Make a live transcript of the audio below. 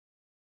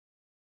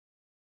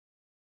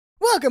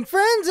Welcome,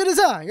 friends! It is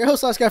I, your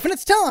host, Scarf, and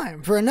it's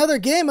time for another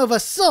game of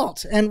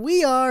Assault, and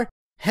we are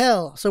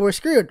hell, so we're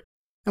screwed.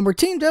 And we're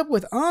teamed up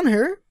with On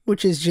Her,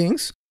 which is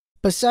Jinx,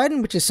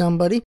 Poseidon, which is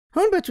somebody,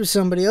 Honebetch, which is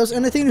somebody else,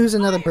 and Athena, who's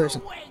another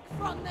person.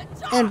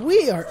 And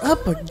we are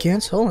up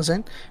against, hold on a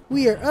second,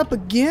 we are up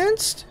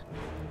against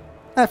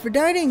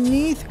Aphrodite,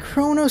 Neith,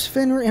 Kronos,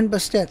 Fenrir, and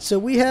Bastet. So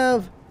we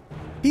have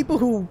people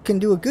who can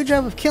do a good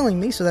job of killing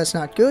me, so that's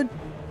not good.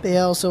 They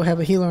also have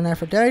a healer in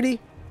Aphrodite.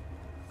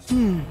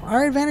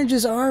 Our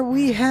advantages are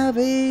we have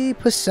a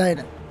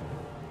Poseidon.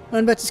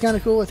 Honebetch is kind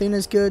of cool,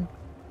 Athena's good.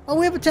 Oh,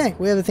 we have a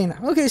tank, we have Athena.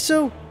 Okay,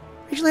 so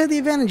we actually have the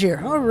advantage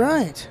here.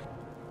 Alright.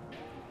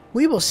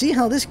 We will see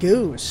how this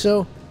goes.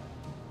 So,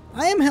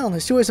 I am Hell, and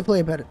there's two ways to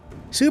play about it.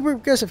 Super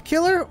aggressive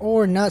killer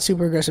or not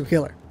super aggressive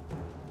killer.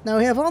 Now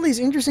we have all these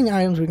interesting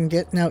items we can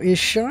get. Now, is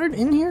Shard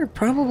in here?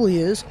 Probably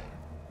is.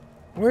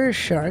 Where is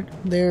Shard?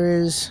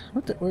 There is...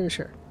 where is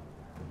Shard?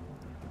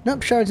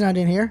 Nope, Shard's not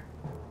in here.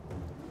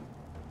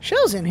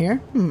 Shell's in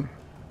here.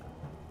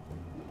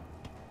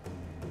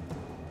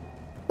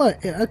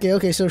 But, yeah,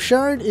 okay, so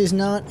Shard is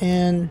not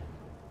in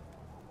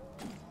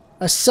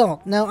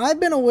Assault. Now, I've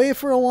been away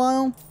for a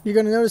while. You're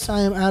going to notice I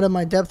am out of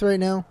my depth right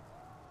now.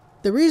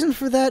 The reason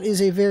for that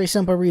is a very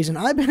simple reason.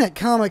 I've been at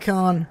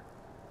Comic-Con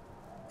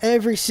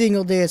every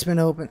single day it's been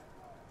open.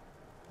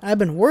 I've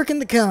been working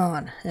the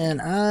con, and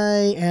I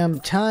am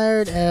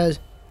tired as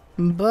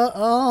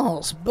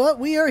balls. But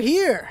we are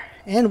here,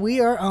 and we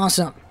are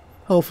awesome.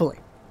 Hopefully.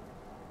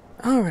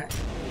 Alright.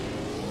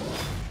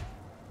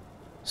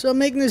 So I'm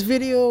making this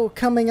video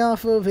coming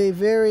off of a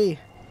very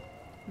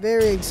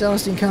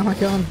exhausting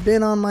Comic-Con.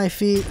 Been on my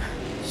feet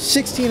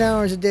 16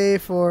 hours a day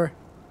for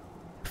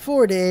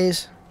 4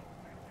 days.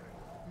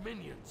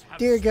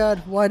 Dear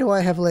God, why do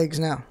I have legs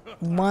now?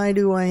 Why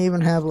do I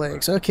even have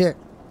legs? Okay.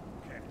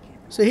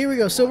 So here we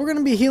go. So we're going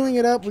to be healing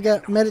it up. We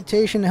got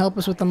meditation to help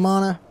us with the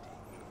mana.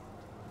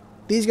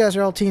 These guys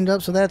are all teamed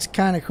up, so that's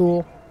kind of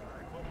cool.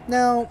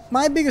 Now,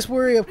 my biggest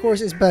worry, of course,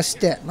 is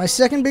Bastet. My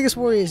second biggest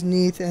worry is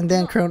Neith, and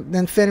then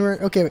Fenrir.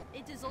 Okay, wait.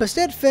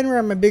 Bastet, Fenrir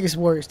are my biggest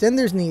worries. Then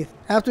there's Neith.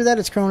 After that,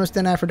 it's Kronos,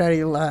 then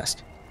Aphrodite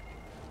last.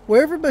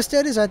 Wherever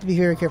Bastet is, I have to be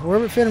very careful.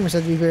 Wherever Fenrir is, I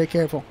have to be very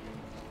careful.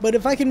 But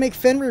if I can make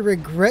Fenrir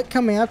regret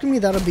coming after me,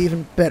 that'll be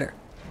even better.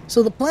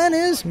 So the plan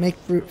is, make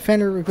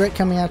Fenrir regret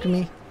coming after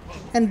me,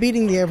 and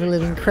beating the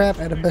ever-living crap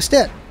out of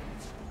Bastet.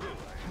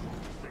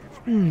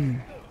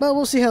 But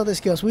we'll see how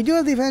this goes. We do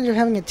have the advantage of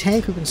having a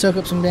tank who can soak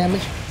up some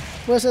damage.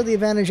 We also have the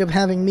advantage of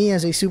having me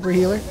as a super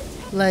healer,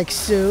 like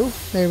so.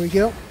 There we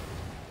go.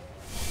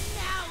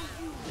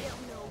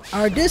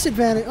 Our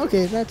disadvantage...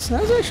 Okay, that's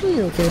actually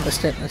okay,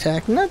 Bastet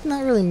attack. Not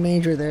really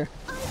major there.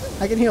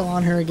 I can heal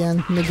On Her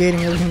again,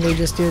 negating everything they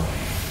just did.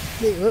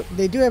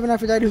 They do have an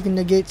Aphrodite who can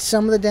negate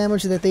some of the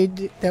damage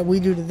that we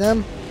do to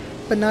them,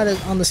 but not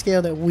on the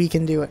scale that we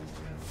can do it.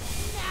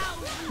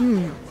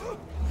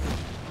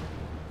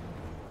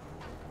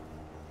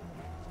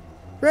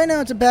 Right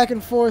now it's a back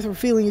and forth, we're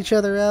feeling each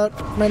other out.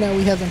 Right now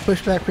we have them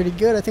pushed back pretty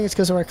good. I think it's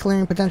because of our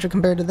clearing potential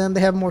compared to them.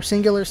 They have more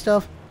singular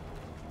stuff.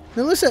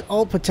 Now let's at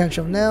ult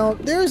potential. Now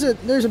there's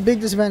a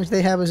big disadvantage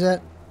they have is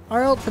that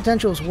our ult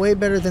potential is way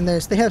better than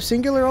theirs. They have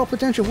singular ult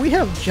potential. We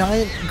have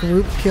giant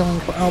group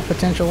killing ult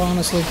potential,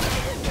 honestly.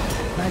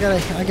 I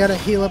gotta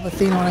heal up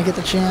Athena when I get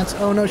the chance.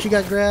 Oh no, she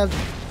got grabbed.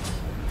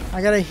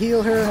 I gotta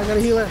heal her.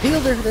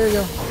 Healed her. There you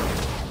go.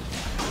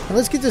 Now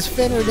let's get this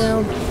Fenrir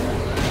down.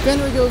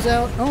 Fenrir goes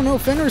out. Oh no,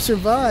 Fenrir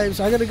survives.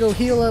 I gotta go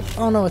heal up.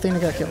 Oh no, Athena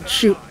got killed.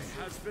 Shoot.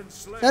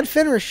 That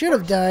Fenrir should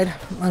have died.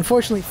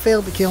 Unfortunately,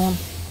 failed to kill him.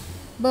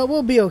 But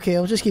we'll be okay.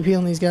 I'll just keep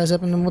healing these guys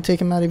up and then we'll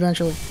take him out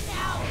eventually.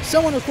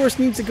 Someone, of course,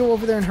 needs to go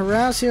over there and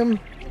harass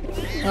him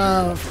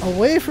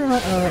away from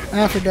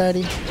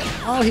Aphrodite.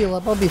 I'll heal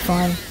up. I'll be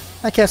fine.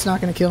 That cat's not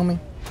going to kill me.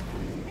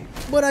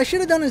 What I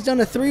should have done is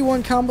done a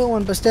 3-1 combo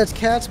on Bastet's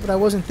cats, but I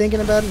wasn't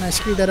thinking about it and I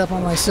screwed that up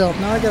on myself.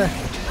 Now I gotta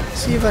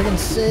see if I can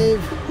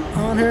save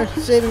On Her.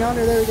 Saving On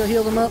Her. There we go.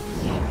 Heal them up.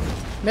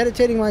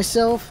 Meditating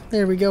myself.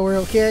 There we go. We're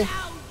okay.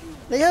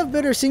 They have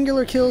better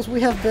singular kills. We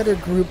have better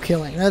group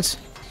killing. That's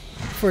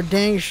for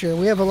dang sure.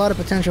 We have a lot of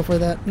potential for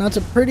that. And that's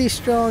a pretty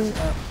strong...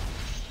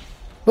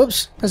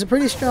 Whoops. That's a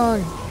pretty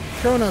strong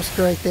Kronos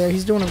strike there.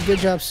 He's doing a good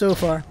job so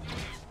far.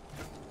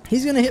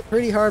 He's going to hit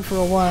pretty hard for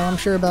a while. I'm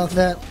sure about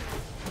that.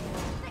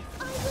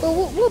 But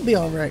we'll be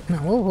alright. No,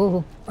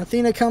 whoa.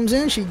 Athena comes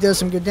in. She does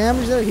some good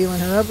damage there. Healing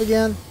her up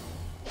again.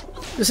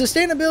 The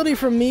sustainability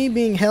from me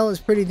being Hell is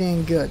pretty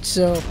dang good.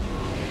 So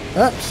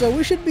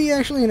we should be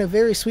actually in a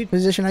very sweet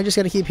position. I just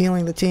got to keep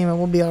healing the team and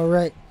we'll be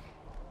alright.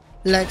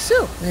 Like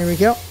so. There we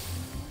go.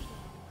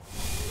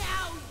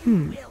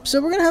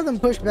 So we're going to have them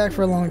pushed back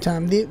for a long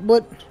time.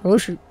 Oh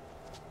shoot.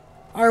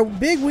 Our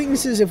big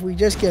weakness is if we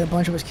just get a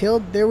bunch of us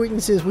killed. Their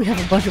weakness is we have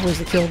a bunch of ways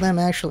to kill them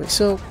actually.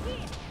 So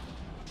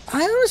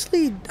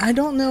I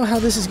don't know how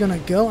this is going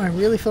to go. I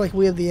really feel like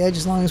we have the edge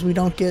as long as we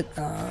don't get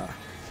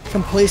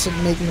complacent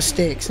and make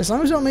mistakes. As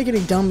long as we don't make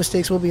any dumb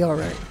mistakes, we'll be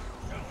alright.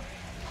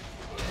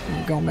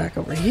 I'm going back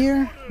over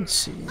here. Let's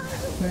see.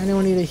 Does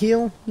anyone need a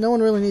heal? No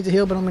one really needs a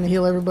heal, but I'm going to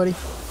heal everybody.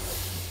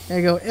 There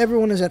you go.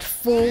 Everyone is at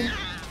full.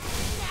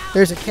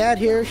 There's a cat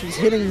here. She's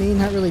hitting me,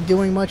 not really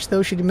doing much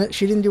though. She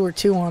didn't do her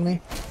 2 on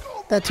me.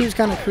 That 2 is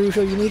kind of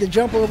crucial. You need to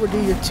jump over,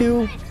 do your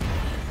 2,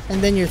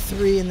 and then your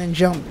 3, and then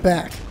jump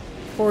back.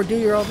 Or do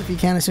your ult if you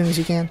can as soon as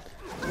you can.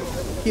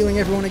 Healing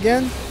everyone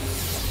again.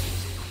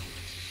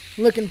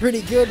 Looking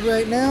pretty good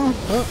right now.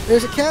 Oh,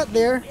 there's a cat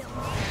there.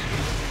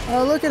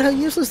 Oh, look at how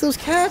useless those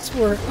cats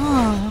were.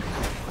 Oh,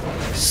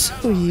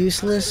 so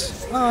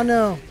useless. Oh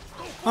no.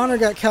 Honor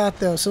got caught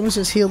though, so let's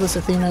just heal this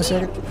Athena a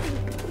second.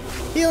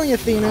 Healing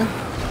Athena.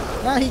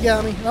 Ah, he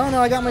got me. Oh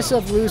no, I got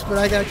myself loose, but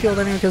I got killed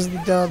anyway because of the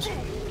dubs.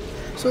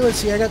 So let's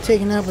see, I got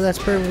taken out, but that's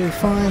perfectly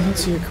fine.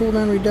 Let's see, your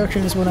cooldown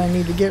reduction is what I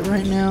need to get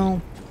right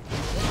now.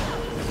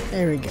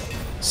 There we go.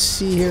 Let's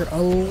see here,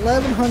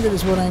 1100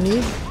 is what I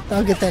need.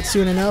 I'll get that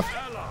soon enough.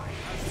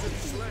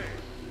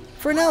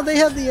 For now, they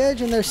have the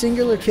edge in their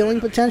singular killing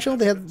potential.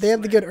 They have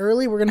the good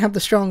early. We're going to have the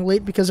strong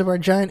late because of our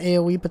giant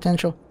AoE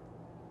potential.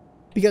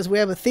 Because we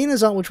have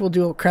Athena's ult, which will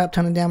do a crap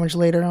ton of damage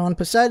later on.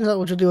 Poseidon's ult,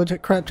 which will do a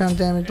crap ton of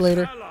damage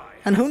later.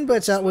 And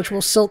Hunbet's ult, which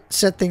will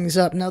set things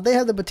up. Now, they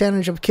have the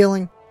potential of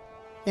killing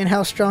and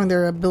how strong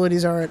their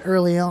abilities are at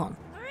early on.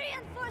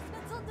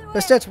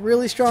 Bastet's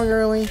really strong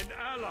early.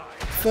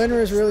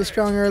 Fenrir is really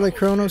strong early.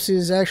 Kronos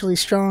is actually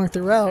strong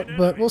throughout,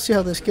 but we'll see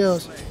how this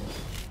goes.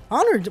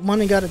 Honor won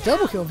and got a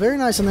double kill. Very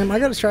nice on them. I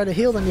gotta try to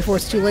heal them before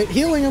it's too late.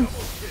 Healing them.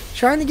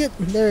 Trying to get...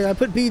 There, I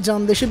put beads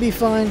on them. They should be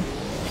fine.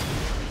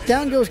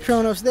 Down goes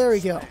Kronos. There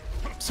we go.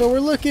 So we're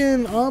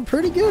looking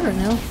pretty good right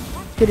now.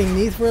 Hitting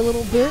Neith for a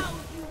little bit.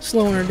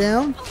 Slowing her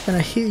down.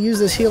 Gonna use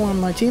this heal on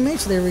my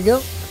teammates. There we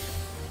go.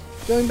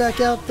 Going back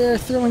out there.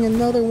 Throwing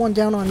another one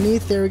down on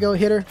Neith. There we go.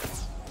 Hit her.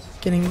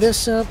 Getting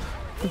this up.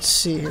 Let's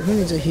see here. Who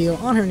needs a heal?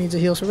 Honor needs a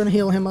heal, so we're gonna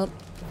heal him up.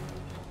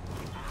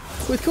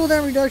 With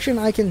cooldown reduction,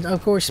 I can,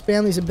 of course,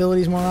 spam these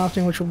abilities more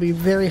often, which will be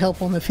very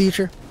helpful in the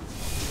future.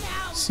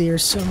 See her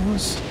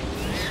Sonos.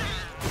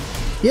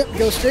 Yep,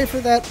 go straight for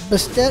that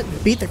Bastet.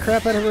 Beat the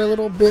crap out of her a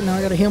little bit. Now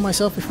I gotta heal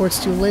myself before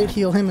it's too late.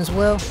 Heal him as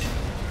well.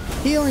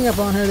 Healing up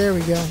on her. There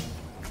we go.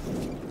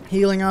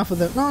 Healing off of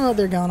the... No,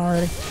 they're gone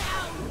already.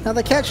 Now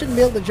the cat shouldn't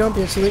be able to jump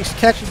yet, so the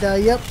cat should die.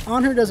 Yep,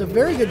 Honor does a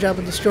very good job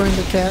of destroying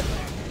the cat.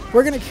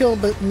 We're gonna kill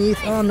Neith.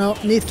 Oh no,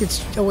 Neith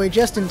gets away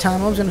just in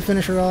time. I was gonna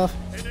finish her off.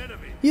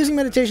 Using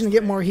meditation to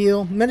get more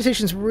heal.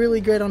 Meditation's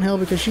really great on Hell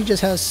because she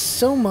just has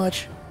so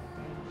much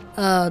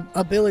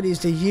abilities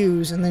to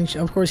use, and then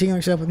of course healing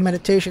herself with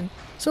meditation.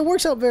 So it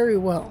works out very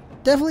well.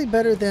 Definitely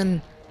better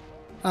than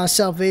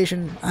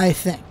Salvation, I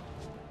think.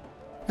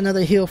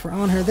 Another heal for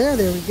on her there.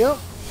 There we go.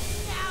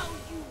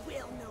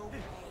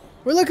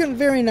 We're looking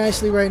very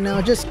nicely right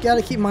now. Just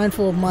gotta keep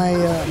mindful of my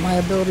my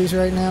abilities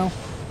right now.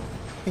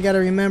 I gotta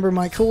remember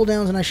my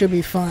cooldowns, and I should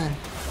be fine.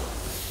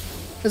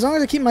 As long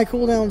as I keep my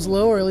cooldowns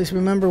low, or at least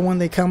remember when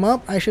they come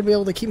up, I should be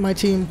able to keep my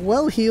team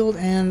well healed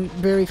and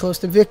very close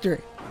to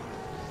victory.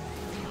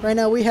 Right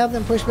now, we have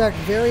them pushed back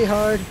very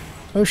hard.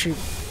 Oh shoot.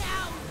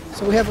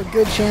 So we have a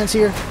good chance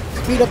here.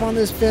 Speed up on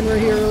this Fenrir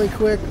here really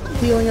quick.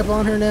 Healing up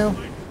on her now.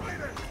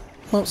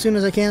 Well, as soon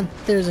as I can.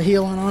 There's a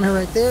heal on her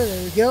right there.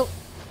 There we go.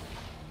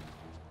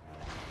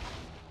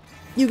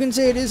 You can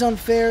say it is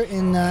unfair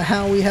in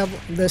how we have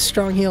this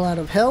strong heal out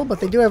of Hell,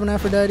 but they do have an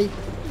Aphrodite.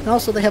 And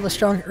also they have a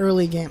strong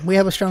early game. We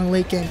have a strong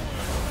late game.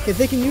 If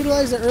they can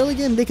utilize the early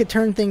game, they could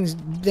turn things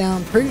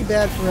down pretty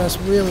bad for us,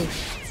 really.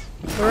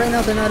 But right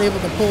now they're not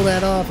able to pull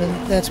that off,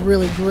 and that's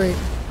really great.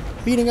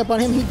 Beating up on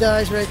him, he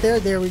dies right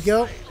there. There we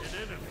go.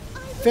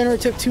 Fenrir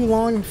took too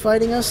long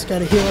fighting us.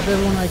 Gotta heal up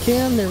everyone I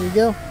can. There we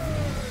go.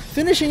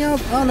 Finishing up.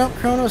 Oh no,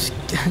 Kronos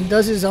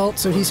does his ult,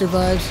 so he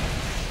survives.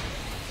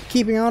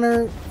 Keeping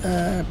Honor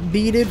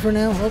beaded for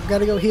now. Oh,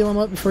 gotta go heal him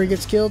up before he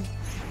gets killed.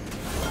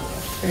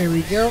 There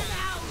we go.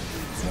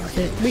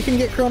 Okay, we can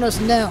get Kronos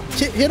now.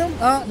 Hit him?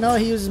 Ah, no,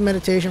 he uses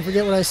meditation.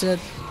 Forget what I said.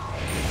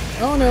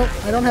 Oh no,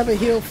 I don't have a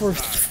heal for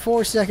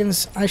 4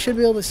 seconds. I should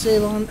be able to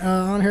save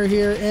on her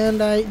here,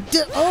 and I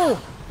did.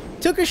 Oh!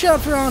 Took a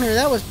shot for Honor.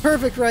 That was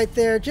perfect right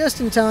there, just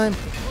in time.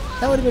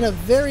 That would have been a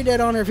very dead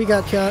Honor if he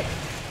got caught.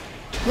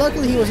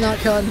 Luckily, he was not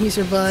caught, and he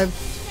survived.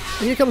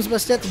 Here comes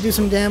Bastet to do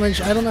some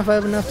damage. I don't know if I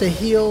have enough to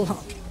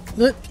heal.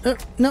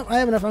 No, I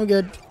have enough. I'm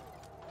good.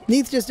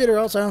 Neith just did her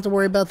ult, so I don't have to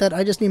worry about that.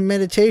 I just need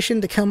meditation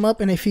to come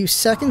up in a few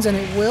seconds, and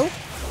it will.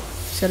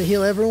 Just gotta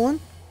heal everyone.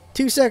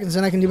 2 seconds,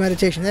 and I can do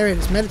meditation. There it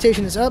is.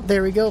 Meditation is up.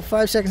 There we go.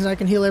 5 seconds, and I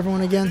can heal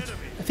everyone again.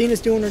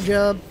 Athena's doing her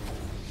job.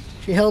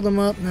 She held them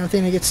up. Now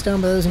Athena gets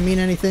stunned, but that doesn't mean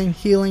anything.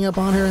 Healing up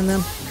on her and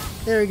them.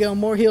 There we go.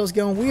 More heals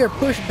going. We are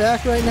pushed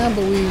back right now,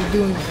 but we're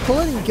doing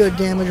plenty good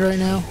damage right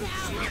now.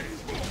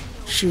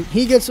 Shoot.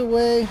 He gets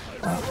away.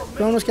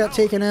 Kronos got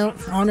taken out.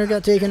 Honor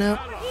got taken out.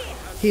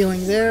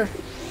 Healing there.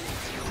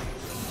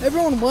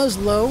 Everyone was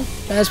low,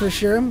 that's for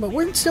sure, but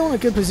we're still in a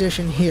good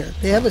position here.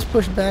 They have us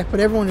pushed back,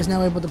 but everyone is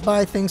now able to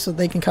buy things so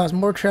they can cause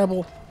more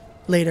trouble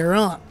later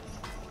on.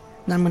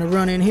 Now I'm going to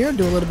run in here,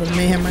 do a little bit of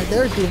mayhem right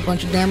there, do a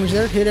bunch of damage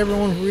there, hit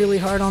everyone really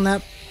hard on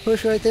that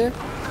push right there.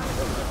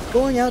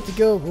 Going out to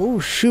go,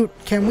 oh shoot,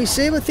 can we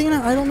save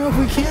Athena? I don't know if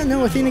we can.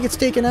 No, Athena gets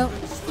taken out.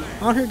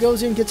 Honor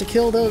goes in, gets a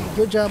kill though,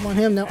 good job on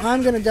him. Now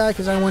I'm going to die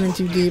because I went in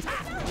too deep.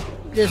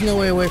 There's no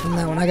way away from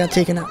that one. I got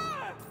taken out.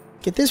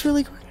 Get this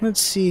really quick. Let's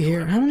see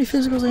here. How many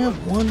physicals I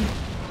have?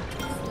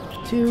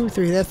 1, 2,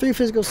 3. That 3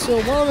 physicals. So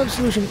Wall of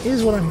Absolution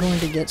is what I'm going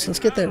to get. So let's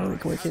get that really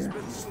quick here.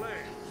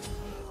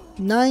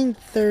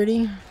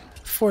 930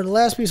 for the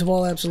last piece of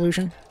Wall of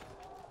Absolution.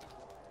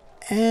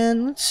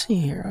 And let's see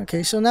here.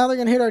 Okay, so now they're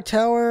going to hit our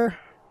tower.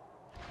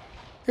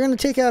 They're going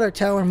to take out our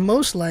tower,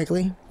 most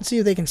likely. Let's see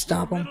if they can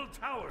stop them.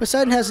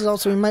 Poseidon has his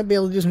ult, so he might be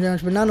able to do some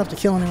damage, but not enough to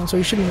kill anyone, so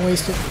he shouldn't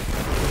waste it.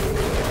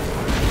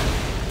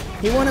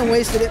 He went and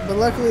wasted it, but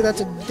luckily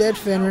that's a dead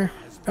Fenrir.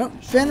 Oh,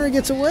 Fenrir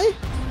gets away?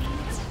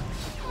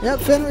 Yep,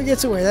 Fenrir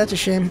gets away. That's a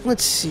shame.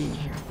 Let's see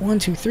here. 1,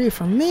 2, 3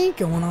 for me.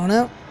 Going on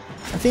out.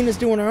 Athena's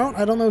doing her own.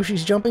 I don't know who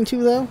she's jumping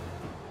to, though.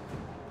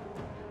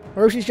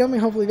 Or if she's jumping,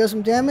 hopefully does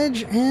some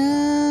damage.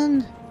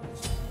 And...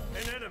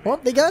 well,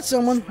 they got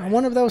someone. I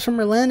wonder if that was from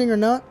her landing or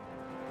not.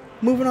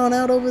 Moving on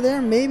out over there.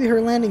 Maybe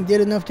her landing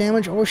did enough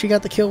damage, or she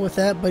got the kill with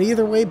that. But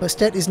either way,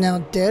 Bastet is now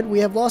dead. We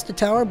have lost a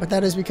tower, but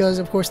that is because,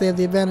 of course, they have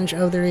the advantage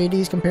of their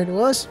ADs compared to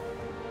us.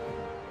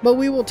 But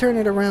we will turn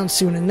it around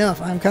soon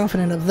enough. I'm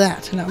confident of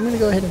that. Now, I'm going to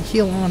go ahead and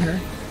heal on her.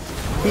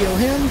 Heal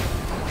him.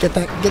 Get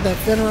that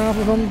Fenrir off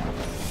of him.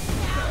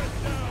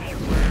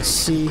 Let's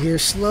see here.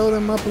 Slow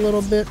them up a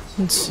little bit.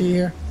 Let's see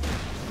here.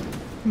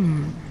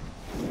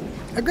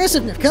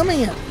 Aggressiveness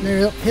coming in. There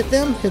you go. Hit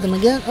them. Hit them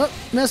again. Oh,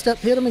 messed up.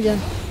 Hit them again.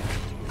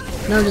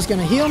 Now I'm just going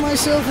to heal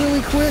myself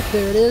really quick.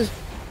 There it is.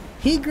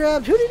 He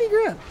grabbed... who did he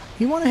grab?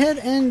 He went ahead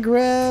and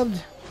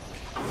grabbed...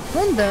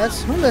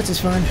 Hunbats. Hunbats is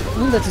fine.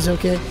 Hunbats is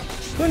okay.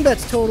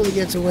 Hunbats totally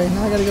gets away.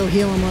 Now I got to go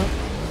heal him up.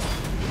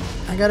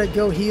 I got to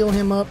go heal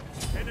him up.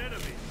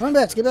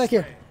 Hunbats, get back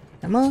here.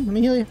 Come on, let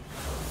me heal you.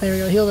 There we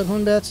go. Heal up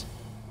Hunbats.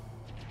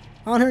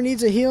 On her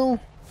needs a heal.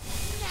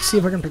 See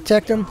if I can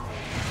protect him.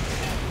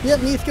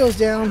 Yep, Neith goes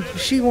down.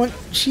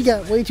 She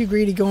got way too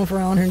greedy going for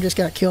on her and just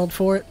got killed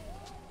for it.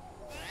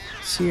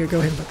 See her, go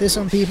ahead and put this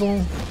on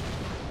people.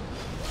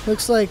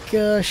 Looks like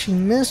she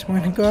missed. We're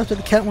going to go after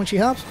the cat when she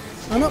hops.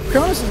 Oh no,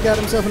 Cronus has got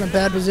himself in a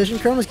bad position.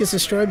 Cronus gets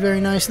destroyed. Very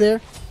nice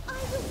there.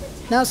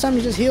 Now it's time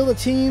to just heal the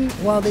team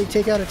while they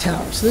take out a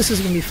tower. So this is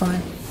going to be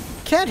fine.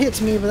 Cat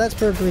hits me, but that's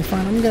perfectly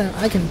fine.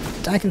 I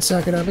can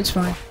suck it up. It's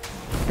fine.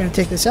 We're going to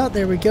take this out.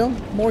 There we go.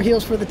 More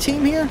heals for the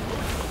team here.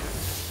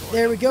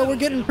 There we go. We're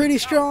getting pretty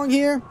strong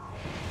here.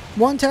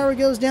 One tower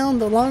goes down.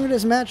 The longer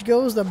this match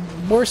goes, the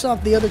worse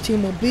off the other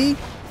team will be.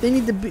 They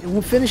need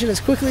to finish it as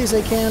quickly as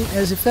they can,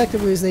 as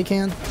effectively as they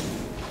can.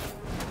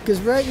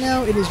 Because right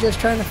now it is just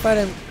trying to fight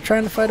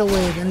a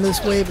wave, and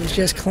this wave is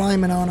just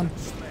climbing on them.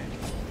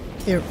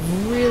 It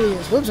really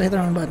is. Whoops! I hit the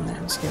wrong button there.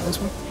 Let's get this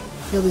one.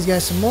 Heal these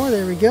guys some more.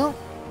 There we go.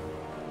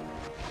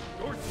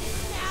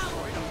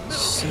 Let's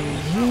see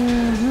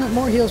here.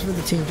 More heals for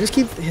the team. Just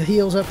keep the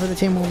heals up for the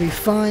team. We'll be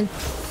fine.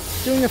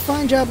 Doing a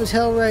fine job as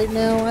hell right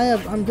now.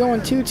 I'm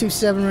going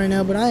 227 right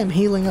now, but I am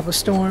healing up a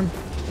storm.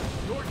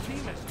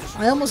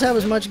 I almost have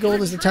as much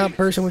gold as the top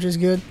person, which is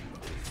good.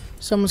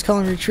 Someone's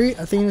calling retreat.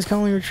 Athena's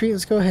calling retreat.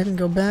 Let's go ahead and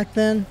go back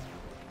then.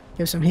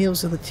 Give some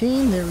heals to the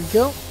team. There we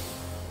go.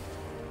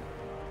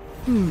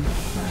 Alright,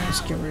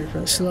 let's get ready for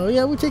the slow.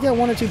 Yeah, we take out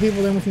 1 or 2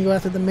 people, then we can go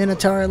after the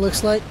Minotaur, it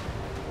looks like.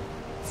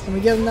 And we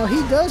get him. Now, he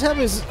does have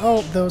his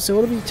ult, though, so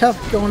it'll be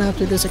tough going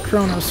after this at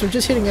Kronos. So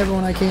just hitting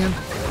everyone I can.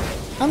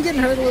 I'm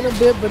getting hurt a little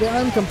bit, but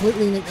I'm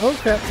completely... oh,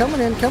 crap. Coming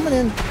in, coming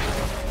in.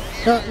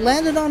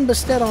 Landed on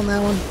Bastet on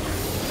that one.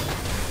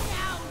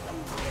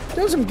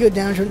 Doing some good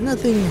damage, but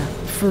nothing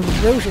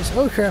ferocious.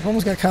 Oh, crap.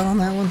 Almost got caught on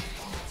that one.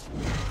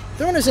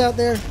 Throwing us out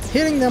there.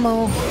 Hitting them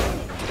all.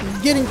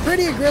 Getting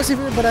pretty aggressive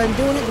here, but I'm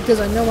doing it because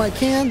I know I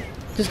can.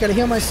 Just got to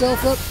heal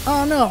myself up.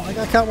 Oh, no. I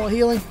got caught while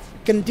healing.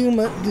 Gonna do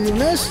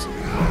this.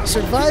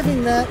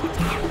 Surviving that.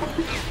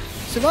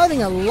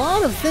 Surviving a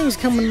lot of things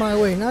coming my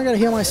way. Now I got to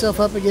heal myself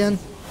up again.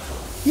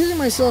 Using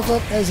myself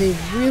up as a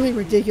really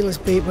ridiculous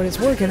bait, but it's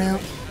working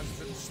out.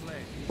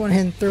 Go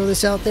ahead and throw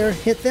this out there.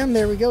 Hit them.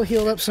 There we go.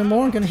 Heal up some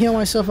more. I'm going to heal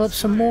myself up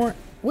some more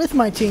with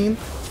my team.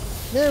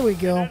 There we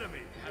go.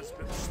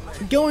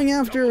 Going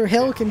after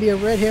hell can be a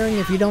red herring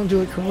if you don't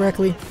do it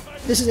correctly.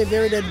 This is a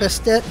very dead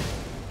Bastet.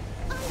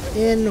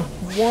 In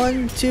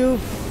 1, 2...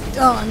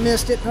 oh, I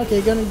missed it.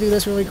 Okay, gonna do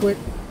this really quick.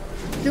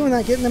 Doing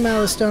that, getting them out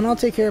of the stun. I'll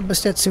take care of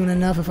Bastet soon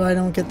enough. If I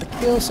don't get the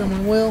kill,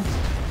 someone will.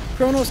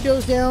 Kronos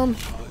goes down.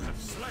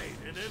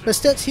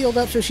 Bastet's healed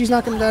up, so she's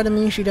not going to die to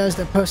me. She dies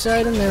to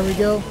Poseidon. There we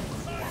go.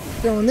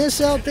 Throwing this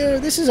out there.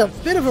 This is a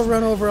bit of a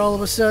run over all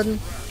of a sudden.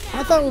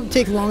 I thought it would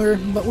take longer,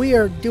 but we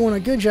are doing a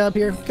good job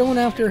here. Going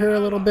after her a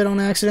little bit on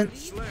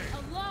accident.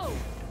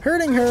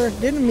 Hurting her.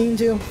 Didn't mean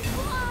to.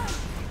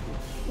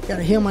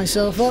 Gotta heal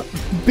myself up.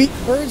 Beat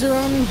birds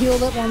around me.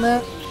 Healed up on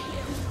that.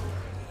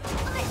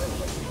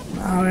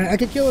 Alright, I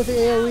could kill with the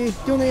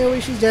AoE. Doing the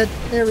AoE, she's dead.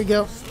 There we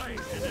go.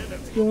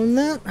 Doing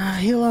that.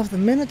 Heal off the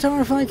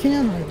Minotaur if I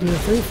can. I'll do the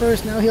 3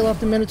 first. Now heal off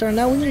the Minotaur.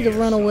 Now we need to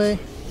run away.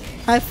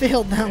 I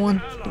failed that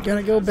one. We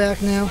gotta go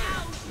back now.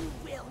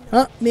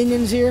 Oh,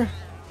 minions here.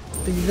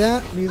 Do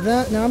that. Do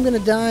that. Now I'm gonna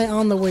die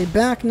on the way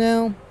back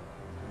now.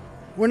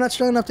 We're not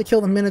strong enough to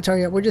kill the Minotaur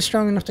yet. We're just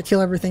strong enough to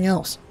kill everything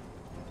else.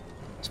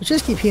 So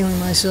just keep healing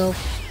myself.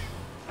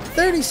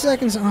 30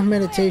 seconds on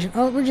meditation.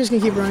 Oh, we're just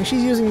gonna keep running.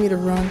 She's using me to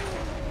run.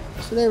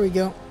 So there we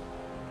go.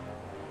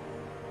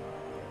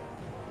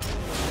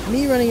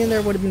 Me running in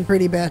there would have been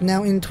pretty bad.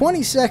 Now in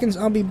 20 seconds,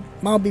 I'll be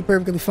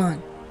perfectly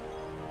fine.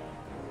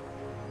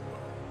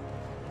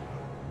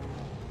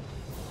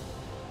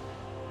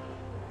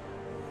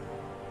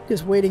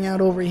 Just waiting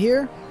out over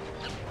here.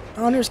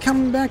 Honor's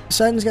coming back.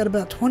 Poseidon's got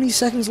about 20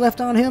 seconds left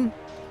on him.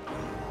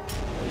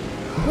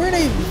 We're in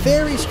a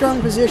very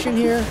strong position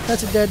here.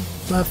 That's a dead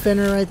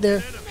Fenrir right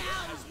there.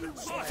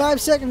 5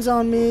 seconds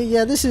on me.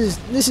 Yeah, this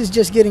is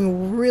just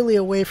getting really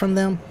away from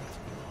them.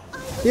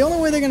 The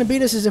only way they're going to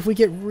beat us is if we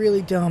get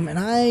really dumb, and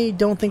I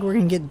don't think we're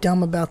going to get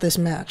dumb about this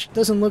match.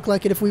 Doesn't look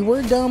like it. If we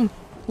were dumb,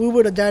 we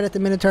would have died at the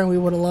Minotaur and we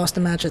would have lost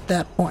the match at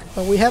that point.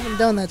 But we haven't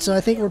done that, so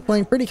I think we're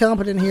playing pretty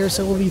competent here,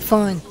 so we'll be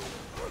fine.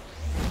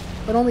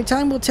 But only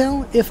time will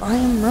tell if I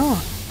am wrong.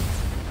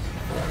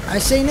 I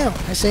say no.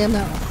 I say I'm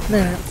not wrong.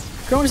 No.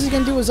 Cronus is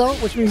going to do his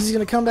ult, which means he's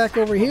going to come back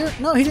over here.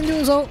 No, he didn't do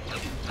his ult.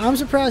 I'm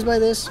surprised by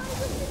this.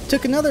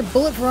 Took another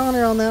bullet for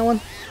Honor on that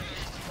one.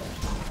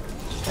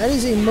 That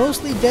is a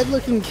mostly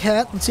dead-looking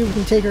cat. Let's see if we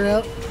can take her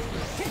out.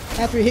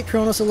 After he hit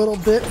Cronus a little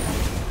bit.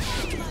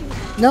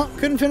 No,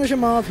 couldn't finish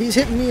him off. He's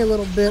hitting me a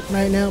little bit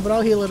right now, but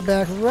I'll heal it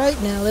back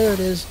right now. There it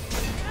is.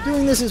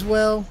 Doing this as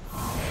well.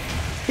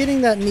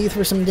 Hitting that Neath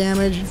for some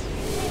damage.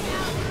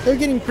 They're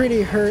getting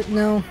pretty hurt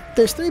now.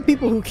 There's 3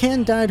 people who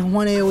can die to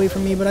 1 AoE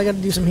from me, but I gotta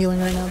do some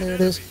healing right now. There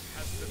it is.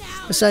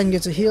 Poseidon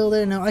gets a heal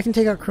there. Now I can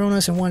take out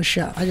Cronus in 1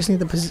 shot. I just need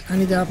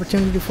the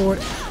opportunity for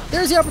it.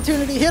 There's the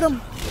opportunity. Hit him.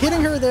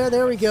 Hitting her there.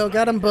 There we go.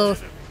 Got them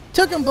both.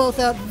 Took them both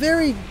out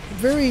very,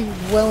 very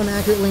well and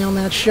accurately on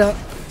that shot.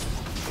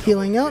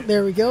 Healing up.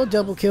 There we go.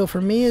 Double kill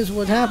for me is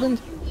what happened.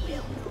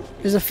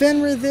 There's a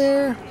Fenrir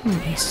there.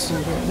 Let's see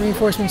here.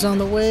 Reinforcements on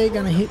the way.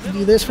 Gonna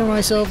do this for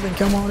myself. Then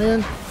come on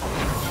in.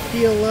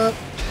 Heal up.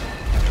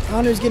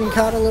 Honor's getting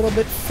caught a little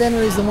bit.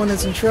 Fenrir is the one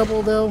that's in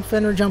trouble, though.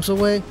 Fenrir jumps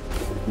away.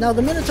 Now,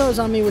 the Minotaur's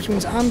on me, which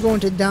means I'm going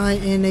to die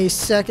in a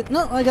second.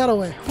 No, I got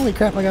away. Holy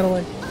crap, I got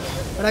away.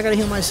 But I gotta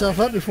heal myself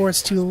up before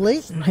it's too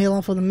late. And heal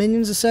off of the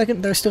minions a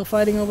second. They're still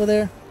fighting over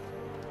there.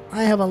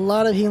 I have a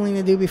lot of healing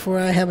to do before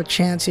I have a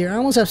chance here. I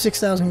almost have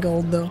 6,000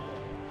 gold, though.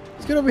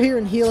 Let's get over here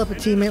and heal up a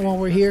teammate while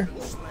we're here.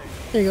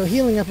 There you go,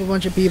 healing up a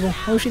bunch of people.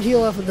 We should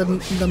heal off of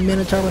the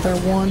Minotaur with our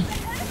 1.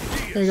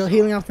 There you go,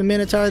 healing off the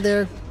Minotaur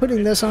there.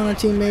 Putting this on our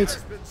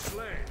teammates.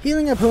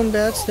 Healing up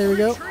Hoonbats. There we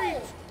go.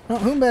 Oh,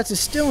 Hoonbats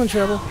is still in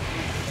trouble.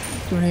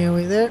 Doing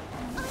AoE there.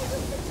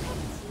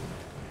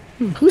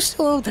 Who's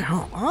still out there?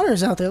 Oh,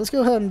 Honor's out there. Let's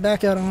go ahead and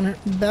back up on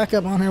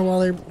her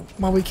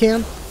while we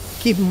can.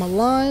 Keep them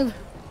alive.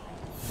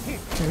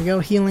 There we go.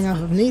 Healing off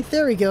of Neath.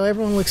 There we go.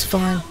 Everyone looks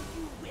fine.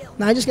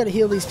 Now I just got to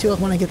heal these 2 up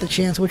when I get the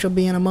chance, which will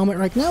be in a moment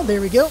right now.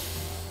 There we go.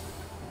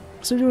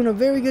 So doing a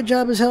very good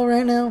job as hell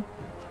right now.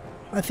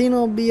 Athena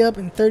will be up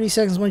in 30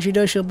 seconds. When she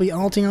does, she'll be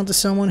ulting onto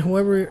someone,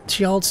 whoever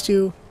she ults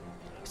to.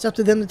 It's up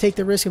to them to take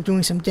the risk of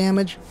doing some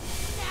damage.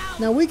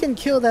 Now we can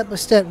kill that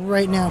Bastet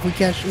right now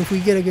if we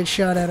get a good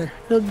shot at her.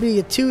 It'll be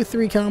a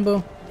 2-3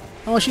 combo.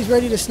 Oh, she's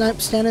ready to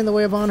snipe. Stand in the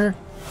way of Honor.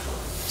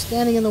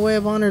 Standing in the way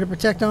of Honor to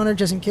protect Honor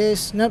just in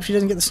case. Nope, she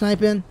doesn't get the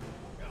snipe in.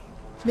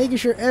 Making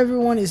sure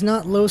everyone is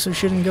not low so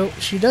she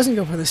doesn't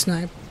go for the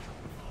snipe.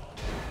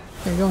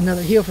 There you go,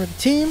 another heal for the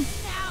team.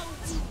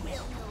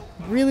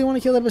 Really want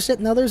to kill that Bastet.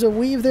 Now there's a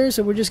weave there,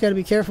 so we just got to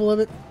be careful of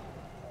it.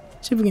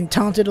 See if we can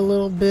taunt it a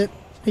little bit.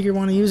 Think you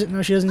want to use it?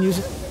 No, she doesn't use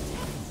it.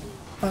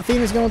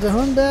 Athena's going to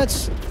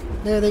Hoonbats.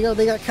 There they go.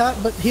 They got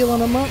caught, but healing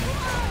them up.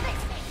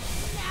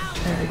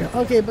 There we go.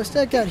 Okay,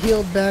 Bastet got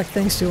healed back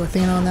thanks to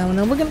Athena on that one.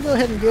 Now we're going to go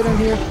ahead and get him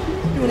here.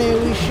 Do an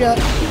AoE shot.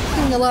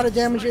 Doing a lot of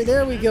damage here.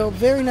 There we go.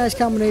 Very nice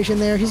combination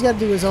there. He's got to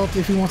do his ult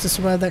if he wants to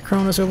survive that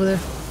Cronus over there.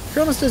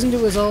 Cronus doesn't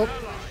do his ult,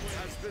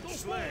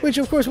 which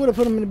of course would have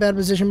put him in a bad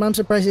position, but I'm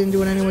surprised he didn't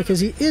do it anyway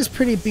because he is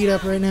pretty beat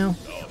up right now.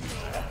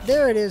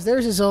 There it is.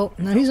 There's his ult.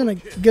 Now he's in a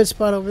good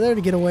spot over there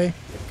to get away.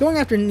 Going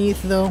after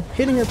Neath, though.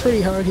 Hitting her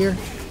pretty hard here.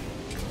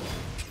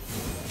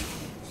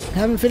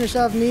 Haven't finished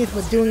off Neath,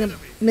 but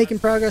making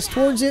progress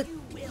towards it.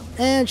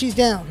 And she's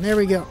down. There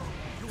we go.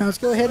 Now let's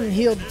go ahead and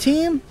heal the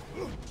team.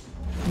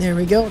 There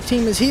we go.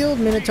 Team is healed.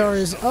 Minotaur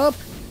is up.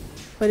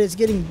 But it's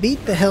getting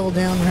beat the hell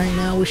down right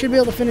now. We should be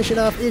able to finish it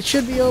off. It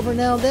should be over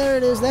now. There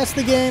it is. That's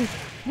the game.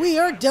 We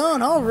are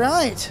done. All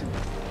right.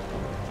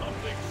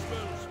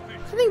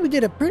 I think we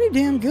did a pretty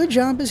damn good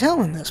job as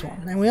hell in this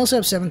one. And we also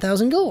have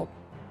 7,000 gold.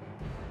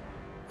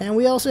 And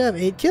we also have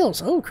 8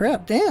 kills. Oh,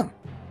 crap. Damn.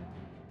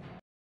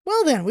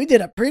 Well, then, we did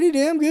a pretty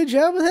damn good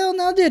job as hell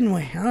now, didn't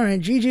we? All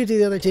right. GG to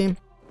the other team.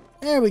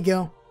 There we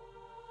go.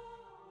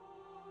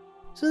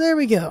 So there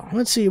we go.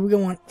 Let's see. We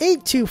go on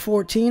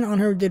 8-2-14. On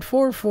her did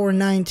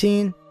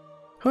 4-4-19.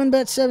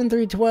 Hoonbat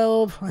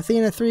 7-3-12.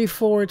 Athena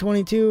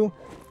 3-4-22.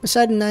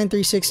 Poseidon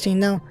 9-3-16.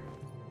 Now,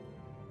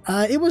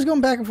 it was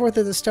going back and forth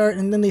at the start,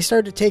 and then they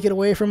started to take it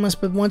away from us,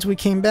 but once we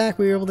came back,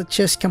 we were able to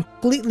just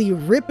completely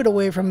rip it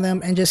away from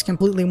them and just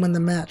completely win the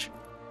match.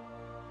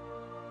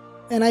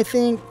 And I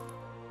think,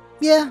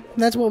 yeah,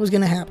 that's what was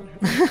going to happen.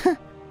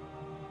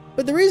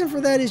 But the reason for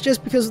that is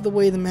just because of the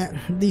way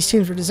these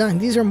teams were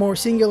designed. These are more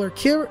singular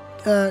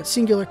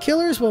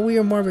killers, while we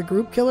are more of a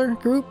group killer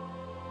group.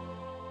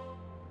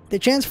 The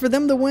chance for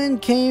them to win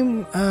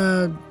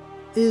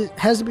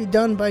has to be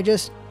done by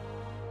just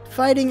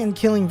fighting and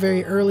killing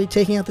very early,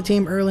 taking out the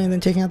team early, and then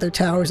taking out their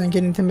towers and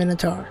getting to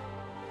Minotaur.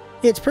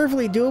 It's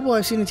perfectly doable.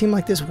 I've seen a team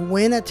like this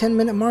win at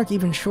 10-minute mark,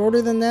 even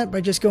shorter than that,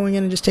 by just going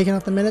in and just taking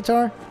out the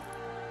Minotaur.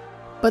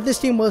 But this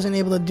team wasn't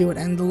able to do it,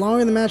 and the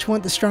longer the match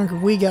went, the stronger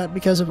we got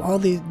because of all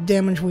the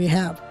damage we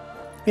have.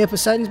 We have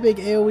Poseidon's big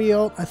AoE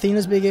ult,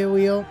 Athena's big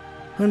AoE ult,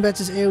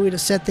 Hunbets' AoE to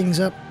set things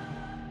up.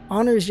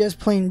 Honor is just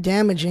plain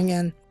damaging,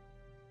 and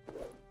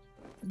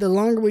the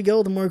longer we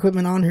go, the more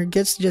equipment Honor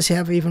gets to just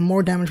have even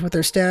more damage with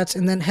their stats.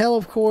 And then Hell,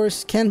 of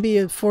course, can be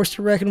a force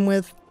to reckon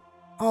with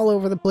all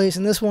over the place,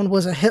 and this one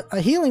was a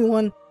healing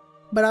one,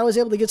 but I was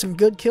able to get some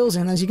good kills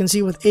in, as you can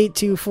see, with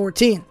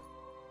 8-2-14.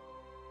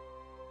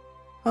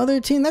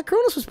 Other team, that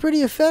Kronos was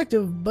pretty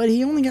effective, but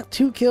he only got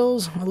 2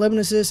 kills, 11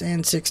 assists,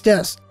 and 6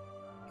 deaths.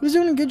 He was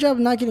doing a good job of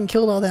not getting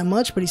killed all that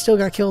much, but he still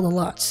got killed a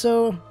lot,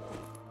 so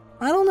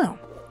I don't know.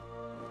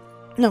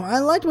 No, I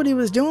liked what he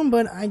was doing,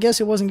 but I guess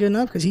it wasn't good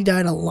enough because he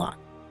died a lot.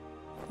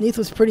 Neith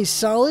was pretty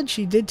solid.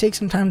 She did take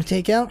some time to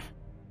take out.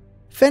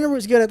 Fenrir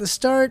was good at the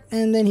start,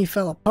 and then he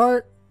fell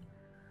apart.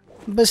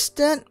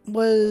 Bastet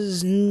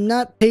was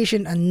not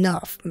patient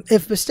enough.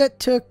 If Bastet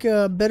took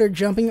better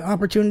jumping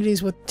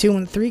opportunities with 2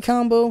 and 3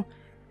 combo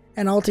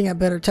and ulting at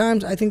better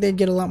times, I think they'd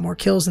get a lot more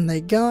kills than they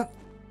got.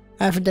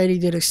 Aphrodite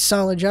did a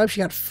solid job. She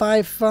got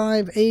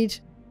 5-5-8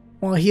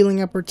 while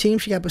healing up her team.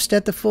 She got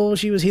Bastet to full.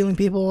 She was healing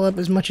people up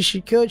as much as she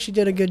could. She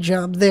did a good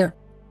job there.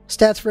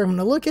 Stats for everyone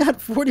to look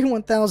at: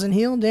 41,000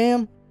 heal.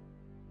 Damn.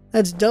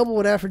 That's double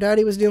what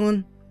Aphrodite was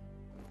doing.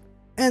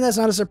 And that's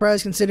not a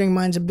surprise considering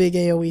mine's a big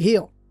AoE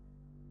heal.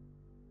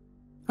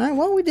 Alright,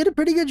 well, we did a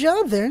pretty good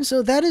job there.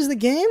 So that is the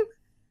game.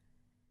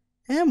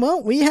 And,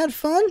 well, we had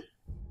fun.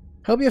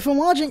 Hope you had fun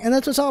watching. And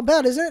that's what it's all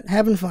about, isn't it?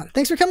 Having fun.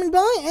 Thanks for coming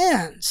by,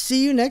 and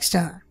see you next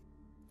time.